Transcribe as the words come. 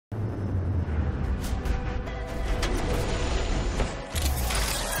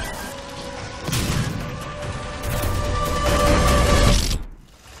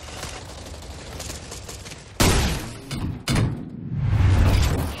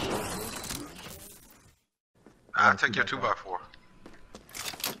I'll take your 2x4.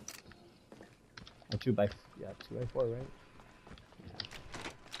 A 2x4, right?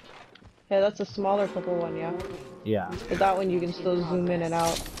 Yeah, that's a smaller purple one, yeah. Yeah. But that one you can still zoom in and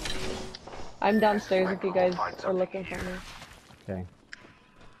out. I'm downstairs if you guys are looking for me. Okay.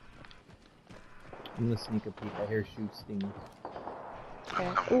 I'm gonna sneak a peek. I hear shoots things.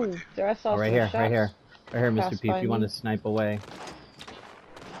 Okay. Ooh, there I saw right some here, shots. right here. Right here, Mr. Pass P, if by you want me. to snipe away.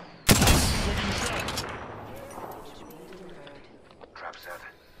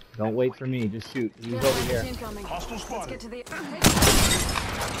 Don't wait for me, just shoot. He's over here. Hostile spotted. Taking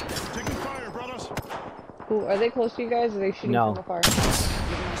fire, brothers. Ooh, are they close to you guys or are they shooting No. from afar?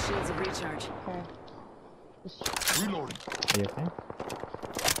 Giving my shields a recharge. Okay. Reloading. Are you okay?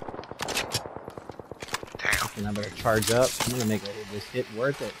 Damn. And I better charge up. I'm gonna make this hit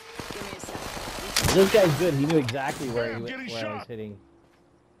worth it. Give me a sec. This guy's good. He knew exactly where, I'm getting where I was shot. hitting.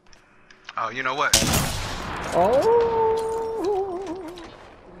 Oh, you know what? Oh!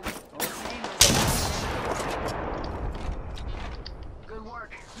 Good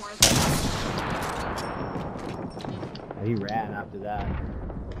work. He ran after that.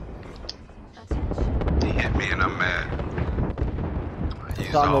 He hit me and I'm mad.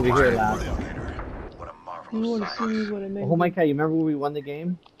 He's Saw him all over here mine. last. You wanna see what I made? Oh my god, you remember when we won the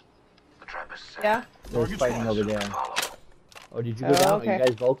game? Yeah? There was fighting over there. Oh, did you go Oh, down? okay. You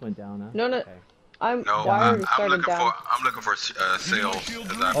guys both went down, huh? No, no. Okay. No, I already started down. I'm looking for sales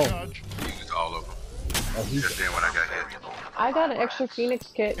because I've used all of them. Oh, Just then when I got hit. I got an extra Phoenix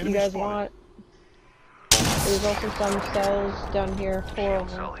kit you guys want. There's also some cells down here, 4 of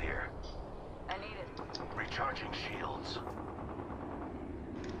them. I need it. Recharging shields.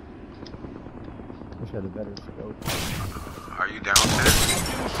 Wish I had a better scope. Are you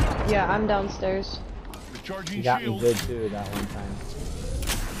downstairs? Yeah, I'm downstairs. Recharging You got me shields. good too that one time.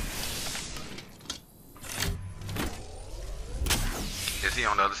 Is he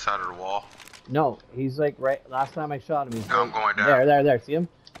on the other side of the wall? No, he's like right. Last time I shot him, he's No, I'm right going down. There. See him?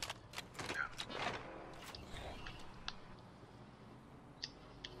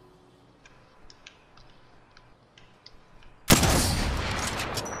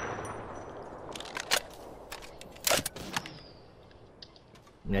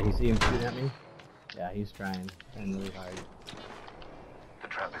 Yeah, you see him shooting at me? Yeah, he's trying really hard. The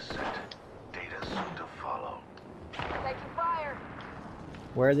trap is set. Data soon to follow. Taking fire.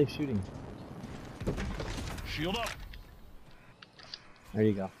 Where are they shooting? Shield up. There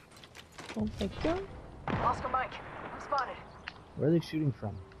you go. Oh my god. Oscar Mike. I'm spotted. Where are they shooting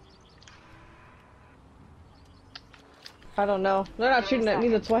from? I don't know. They're not shooting at me,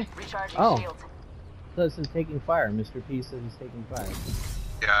 that's why. Recharging Oh. shields. So this is taking fire. Mr. P says he's taking fire.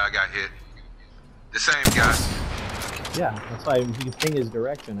 Yeah, I got hit. The same guy. Yeah, that's why if you ping his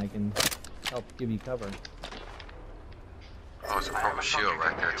direction, I can help give you cover. Oh, it's a purple shield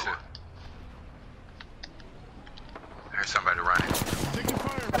right there too. There's somebody running. Taking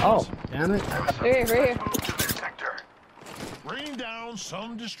fire. Oh, damn it. Right here, right here. Move to this sector. Rain down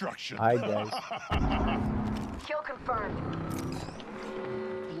some destruction. Hi, guys. Kill confirmed.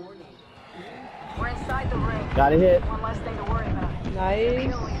 We're inside the ring. Got a hit. One less thing to worry about. Nice.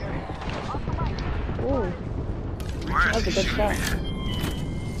 Kill leader. Oscar Mike. Ooh, Where is that's a he good shooting shot.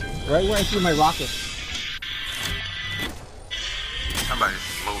 at? Right where I threw my rocket. Somebody's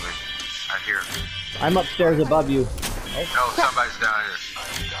moving. I hear him. I'm upstairs above you. No, somebody's down here.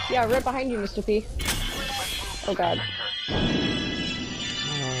 Yeah, right behind you, Mr. P. Oh god.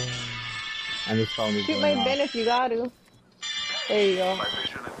 And this phone is Shoot going my off. bin if you got to. There you go. My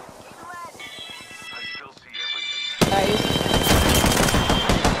vision is... I still see everything. Nice.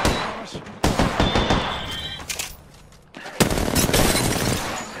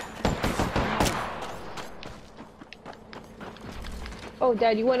 Oh,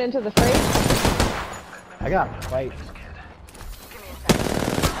 Dad, you went into the freight? I got a fight.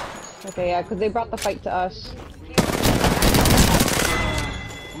 Okay, yeah, because they brought the fight to us.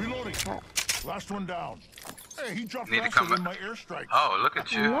 Reloading. Last one down. Hey, he dropped Need to faster come than back. my airstrike. Oh, look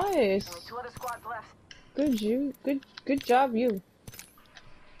at you. Nice. Only 2 other squads left. Good you. Good job, you.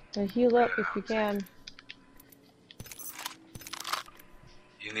 Now heal up if you can.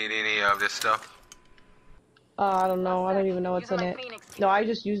 You need any of this stuff? I don't know. I don't even know what's in Using my it. Phoenix. No, I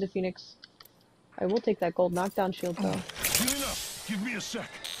just used a Phoenix. I will take that gold knockdown shield though. Healing up. Give me a sec.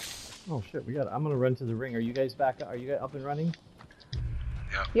 Oh shit, I'm gonna run to the ring. Are you guys back? Are you guys up and running?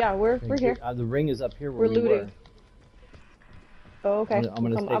 Yeah, we're here. The ring is up here where We're we looting. were. Oh, okay. I'm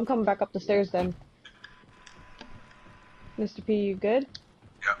gonna stay- I'm coming back up the stairs then. Mr. P, you good?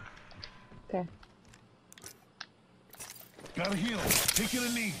 Yep. Okay. Gotta heal. Taking a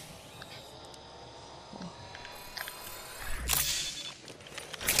knee.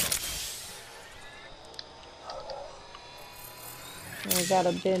 I got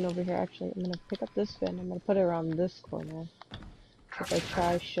a bin over here. Actually, I'm gonna pick up this bin. I'm gonna put it around this corner. If I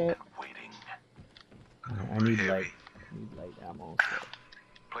try shit. Waiting. I need light ammo. So.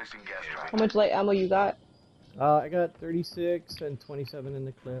 Placing gas trap. How much light ammo you got? I got 36 and 27 in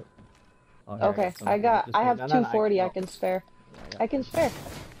the clip. Oh, here, Okay, some. I have No, 240 I no, can spare. yeah. I can spare. Is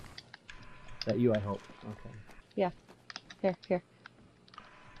that you, I hope. Okay. Here.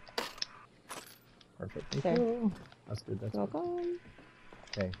 Perfect. Thank There. you. That's good, that's good. Welcome.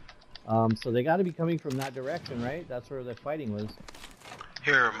 Okay. So they gotta be coming from that direction, right? That's where the fighting was.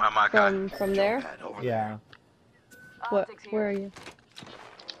 Here, my guy. From there? Pad over Yeah. What? Optics here. Where are you?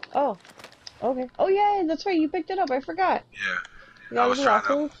 Oh. Okay. Oh yeah, that's right. You picked it up. I forgot. Yeah. You I guys was do a trying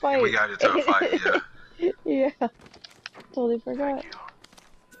full to. fight. We got into a fight, yeah. Yeah. Totally forgot. Thank you.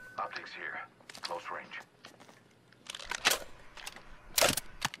 Optics here. Close range.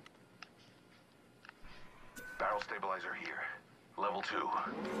 Barrel stabilizer here. Level 2.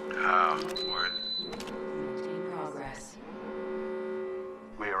 Word. In progress.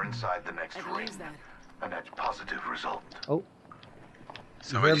 We are inside the next I ring. believe that. A net positive result. Oh.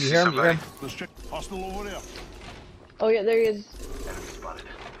 Somebody you see hear him? You hear somebody? him? Let's check. Hostile over there. Oh yeah, there he is. Enemy spotted.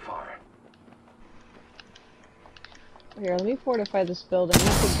 Far. Here, let me fortify this building.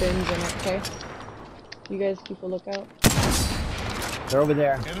 Let's put bins in it, okay? You guys keep a lookout. They're over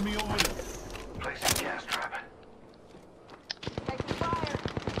there. Enemy over there. Placing gas trap. Taking fire.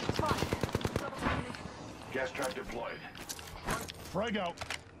 Spot. Gas trap deployed. Frag out.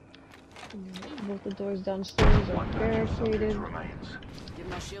 Both the doors downstairs are One batch of subjects barricaded. remains. Give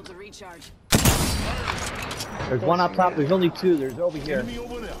my shields a recharge. There's one up top. There's only two. There's over here. Enemy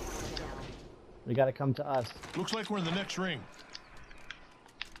over there. They gotta come to us. Looks like we're in the next ring.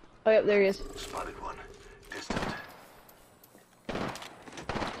 Oh yep, there he is. Spotted one. Distant.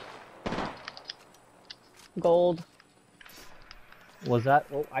 Gold. Was that?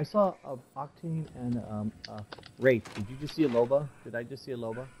 Oh, I saw a Octane and Wraith. Did you just see a Loba? Did I just see a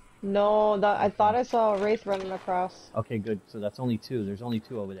Loba? No, I thought I saw a Wraith running across. Okay, good. So that's only two. There's only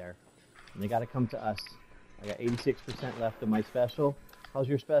two over there. And they gotta come to us. I got 86% left of my special. How's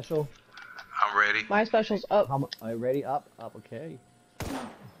your special? I'm ready. My special's up. How much? Are you ready? Up, okay.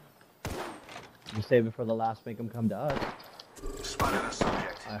 You save it for the last. Make them come to us. Spotted a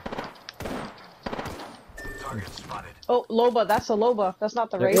subject. Target spotted. Oh, Loba, that's a Loba. That's not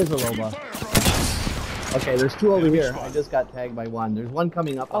the There Wraith. is a Loba. Okay, there's two over here. I just got tagged by one. There's one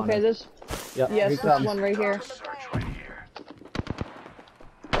coming up on Okay, us. this Yep, yes, here this comes. one right here. Search right here.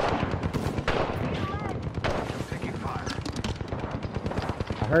 Taking fire.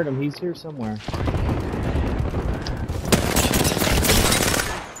 I heard him. He's here somewhere.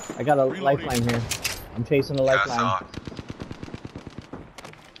 I got a lifeline here. I'm chasing a That's lifeline. all.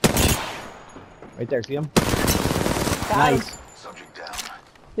 Right there. See him? Got him. Nice. Subject down.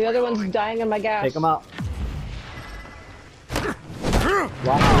 The other one's dying in my gas. Take him out.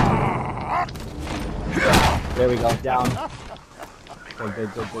 Wow. There we go. Down. Good,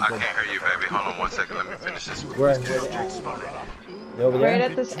 good, good, good, I good. can't hear you, baby. Hold on 1 second. Let me finish this. Where they at? They over there? Right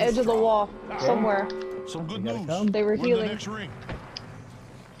at this edge of the wall, somewhere. Some good You gotta news. come. They were We're in the healing. next ring.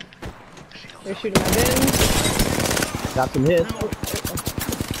 They're shooting my bins. Got some hits. Reloading.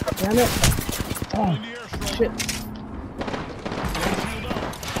 Damn it. Calling the airstrike. Shit. Shield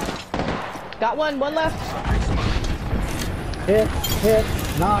out. Got one left. Hit,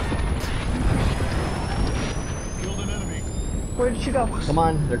 knock. Killed an enemy. Where did she go? Come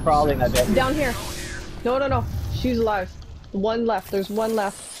on, they're crawling, I bet. Down here. No. She's alive. One left. There's one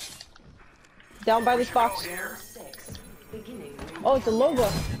left. Down by this box. Oh, it's a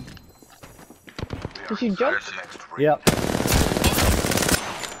Loba. Did she jump? The next ring. Yep.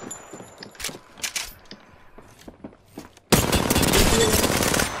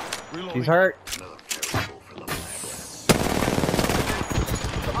 Reloading. She's hurt. Another variable for the lab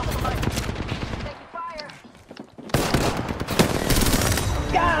Taking fire.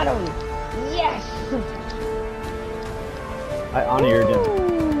 Got him. Yes. I honor your death.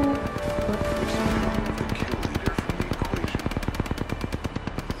 rats. Kill leader from the equation.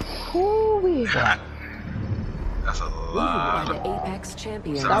 Hoo-wee. That's a You lot. are the Apex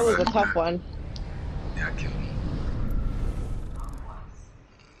champions. That was a tough one. Yeah, I killed him.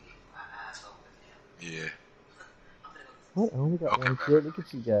 Yeah. What? I only got Okay, one baby. shit. Look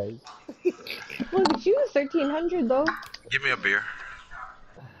at you guys. Look at you, 1300 though. Give me a beer.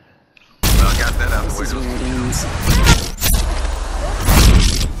 Well, I got that out of the way.